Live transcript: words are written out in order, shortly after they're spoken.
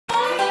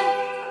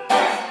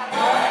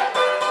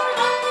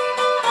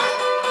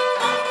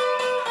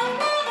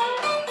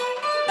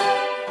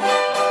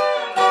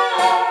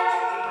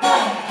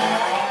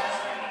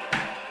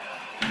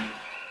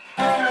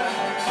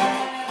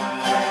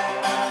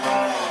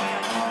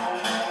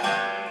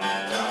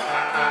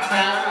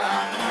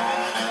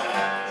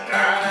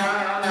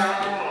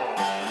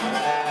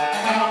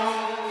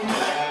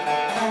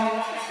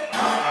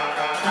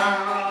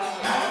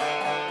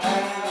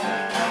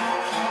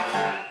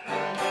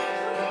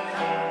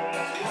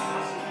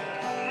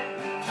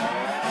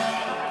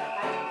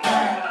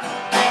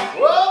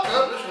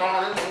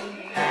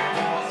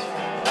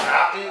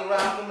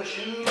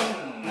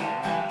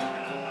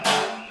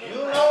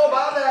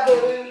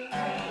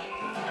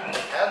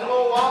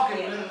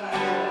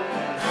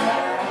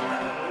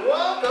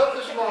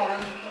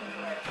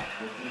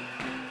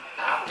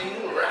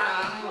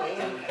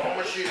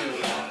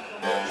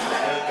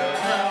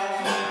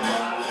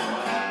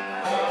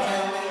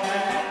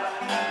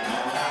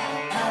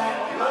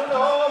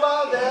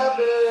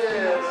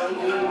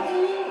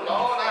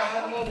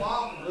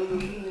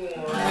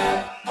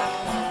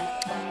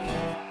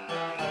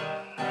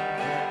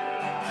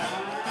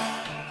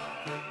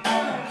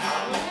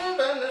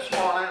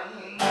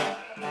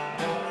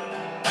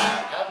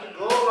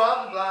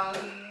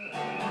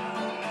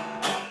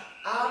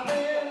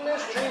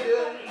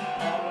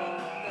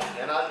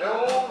I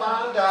don't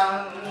mind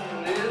dying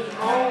this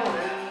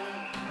morning.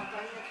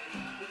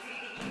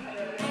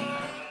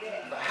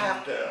 If I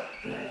have to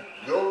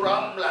go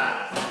rock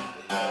blind.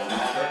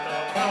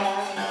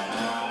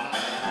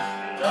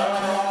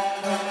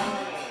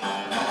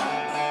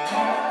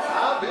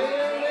 I've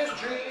been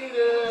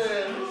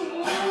mistreated.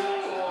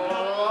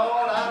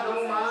 Lord, I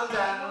don't mind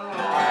dying.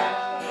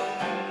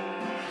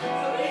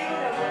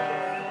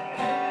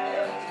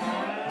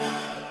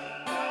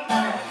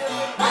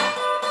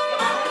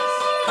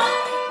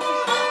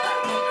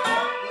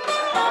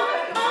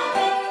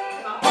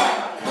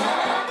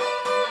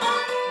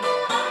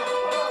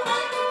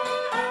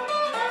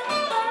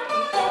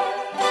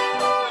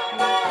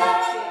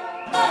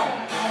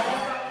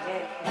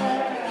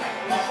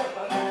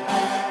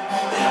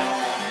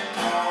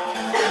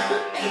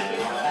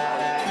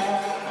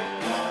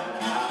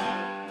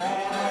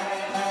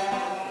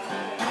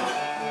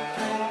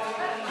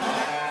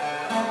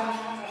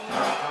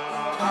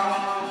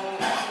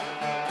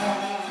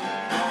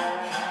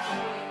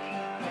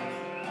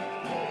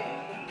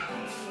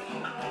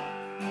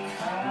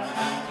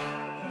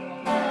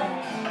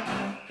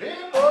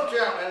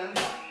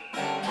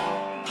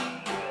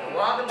 The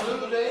Walkin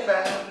Blues ain't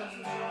bad.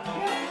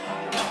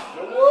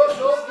 The world's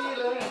so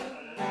feeling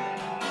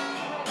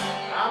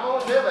I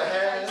most ever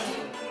had.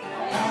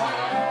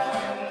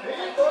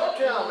 People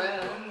tell me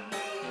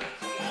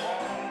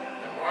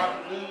the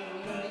Walkin Blues